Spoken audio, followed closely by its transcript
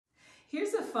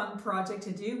Here's a fun project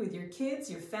to do with your kids,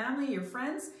 your family, your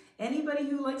friends, anybody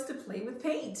who likes to play with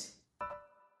paint.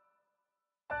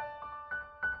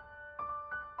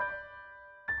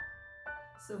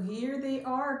 So here they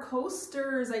are,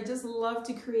 coasters. I just love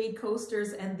to create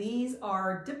coasters, and these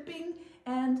are dipping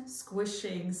and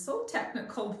squishing. So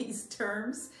technical, these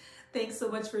terms. Thanks so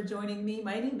much for joining me.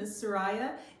 My name is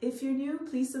Soraya. If you're new,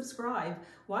 please subscribe.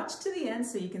 Watch to the end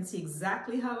so you can see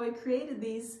exactly how I created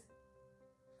these.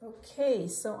 Okay,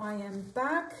 so I am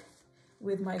back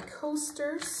with my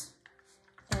coasters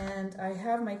and I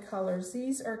have my colors.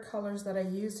 These are colors that I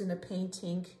used in a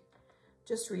painting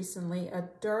just recently. A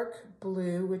dark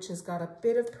blue, which has got a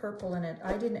bit of purple in it.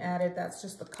 I didn't add it, that's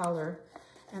just the color.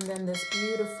 And then this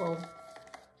beautiful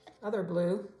other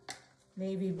blue,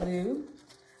 navy blue,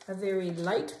 a very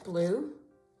light blue,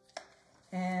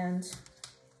 and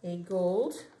a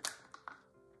gold,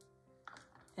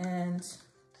 and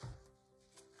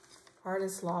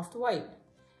Artist Loft white.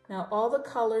 Now all the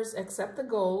colors except the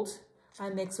gold I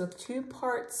mix with 2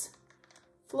 parts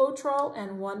Floetrol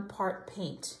and 1 part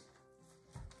paint.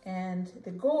 And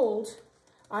the gold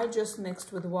I just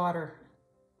mixed with water.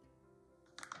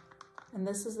 And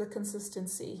this is the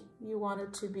consistency. You want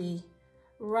it to be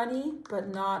runny but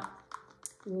not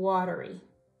watery.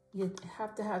 You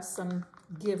have to have some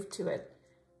give to it,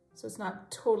 so it's not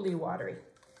totally watery.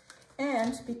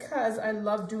 And because I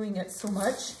love doing it so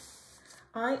much,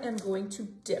 I am going to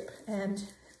dip, and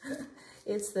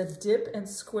it's the dip and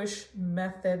squish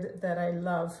method that I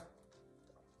love.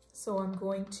 So I'm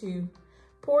going to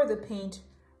pour the paint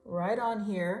right on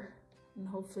here, and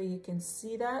hopefully you can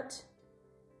see that.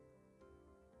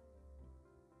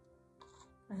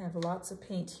 I have lots of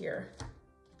paint here.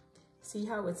 See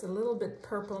how it's a little bit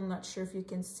purple? I'm not sure if you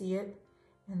can see it.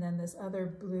 And then this other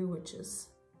blue, which is,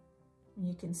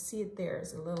 you can see it there,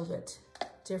 is a little bit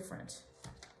different.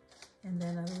 And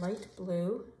then a light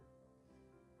blue.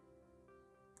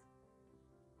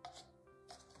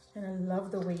 And I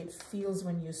love the way it feels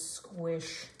when you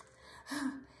squish.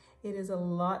 It is a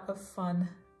lot of fun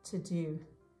to do.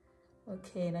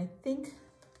 Okay, and I think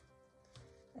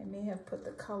I may have put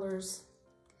the colors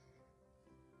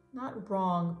not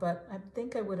wrong, but I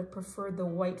think I would have preferred the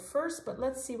white first, but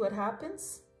let's see what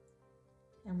happens.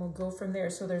 And we'll go from there.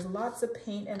 So there's lots of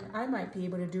paint, and I might be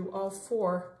able to do all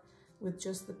 4 with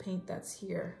just the paint that's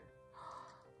here.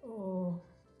 Oh,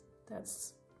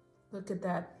 look at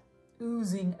that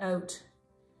oozing out.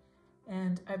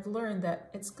 And I've learned that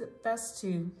it's best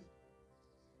to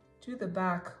do the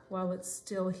back while it's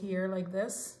still here like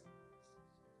this.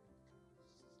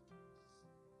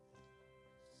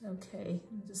 Okay,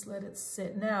 just let it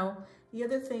sit. Now, the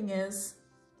other thing is,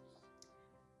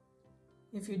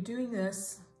 if you're doing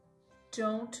this,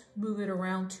 don't move it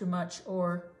around too much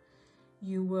or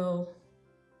you will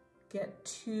get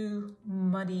too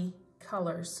muddy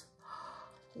colors.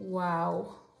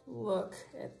 Wow, look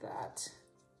at that.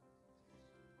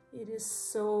 It is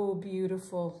so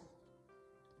beautiful.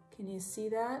 Can you see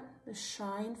that? The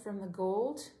shine from the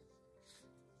gold?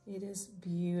 It is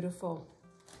beautiful.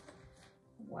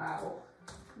 Wow,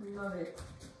 love it.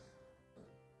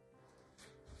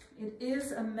 It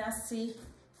is a messy,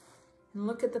 and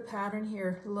look at the pattern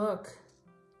here, look.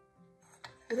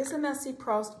 It is a messy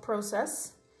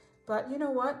process, but you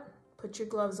know what? Put your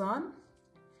gloves on,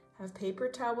 have paper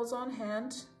towels on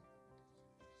hand,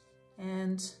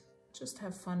 and just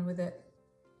have fun with it.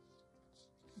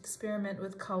 Experiment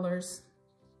with colors.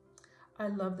 I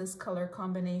love this color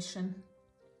combination.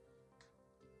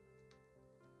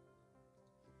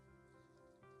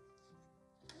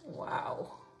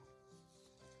 Wow,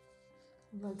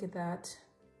 look at that.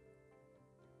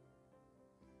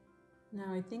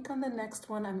 Now I think on the next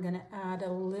one I'm going to add a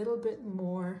little bit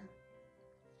more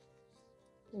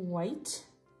white.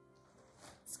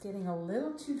 It's getting a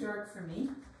little too dark for me.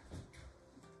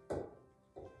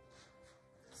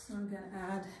 So I'm going to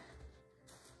add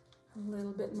a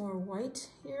little bit more white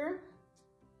here.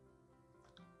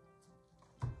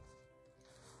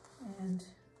 And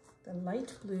the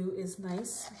light blue is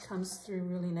nice, it comes through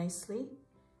really nicely.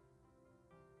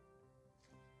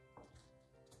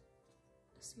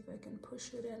 See if I can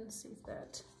push it in, see if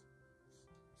that.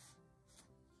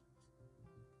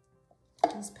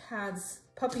 These pads,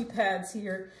 puppy pads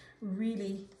here,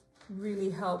 really,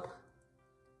 really help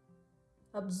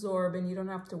absorb, and you don't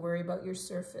have to worry about your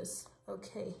surface.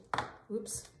 Okay,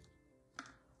 oops,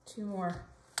 2 more.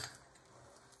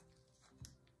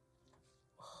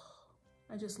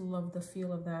 I just love the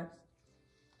feel of that.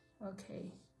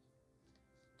 Okay,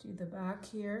 do the back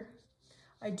here.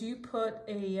 I do put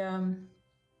a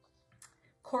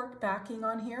cork backing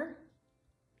on here.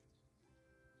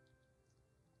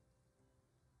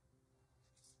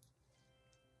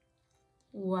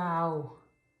 Wow.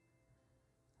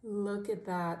 Look at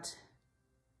that.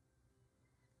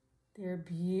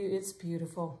 It's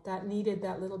beautiful. That needed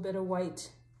that little bit of white.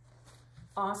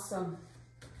 Awesome.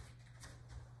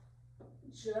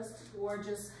 Just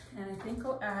gorgeous. And I think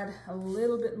I'll add a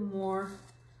little bit more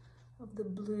of the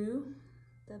blue,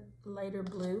 the lighter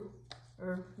blue,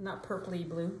 or not purpley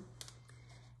blue.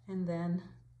 And then,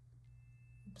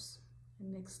 oops, I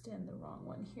mixed in the wrong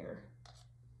one here.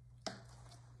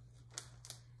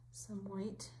 Some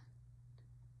white.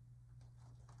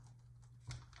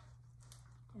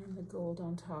 And the gold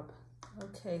on top.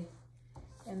 Okay,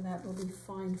 and that will be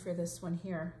fine for this one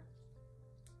here.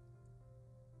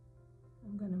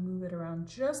 I'm going to move it around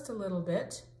just a little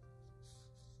bit.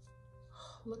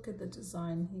 Oh, look at the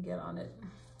design you get on it.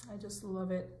 I just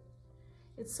love it.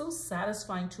 It's so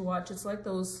satisfying to watch. It's like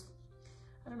those,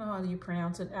 I don't know how you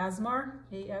pronounce it, ASMR,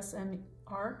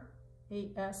 A-S-M-R,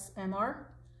 A-S-M-R,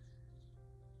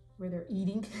 where they're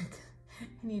eating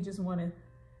and you just want to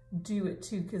do it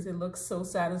too because it looks so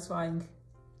satisfying.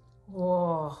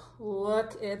 Oh,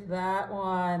 look at that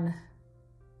one.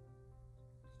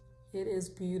 It is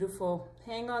beautiful.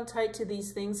 Hang on tight to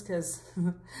these things because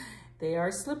they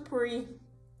are slippery.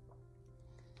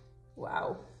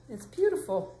 Wow, it's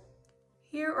beautiful.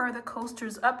 Here are the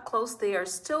coasters up close. They are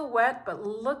still wet, but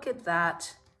look at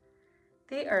that.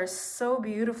 They are so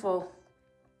beautiful.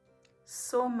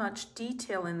 So much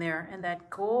detail in there, and that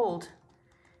gold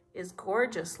is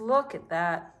gorgeous. Look at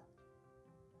that.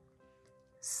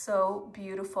 So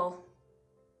beautiful.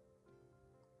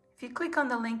 If you click on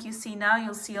the link you see now,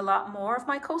 you'll see a lot more of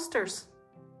my coasters.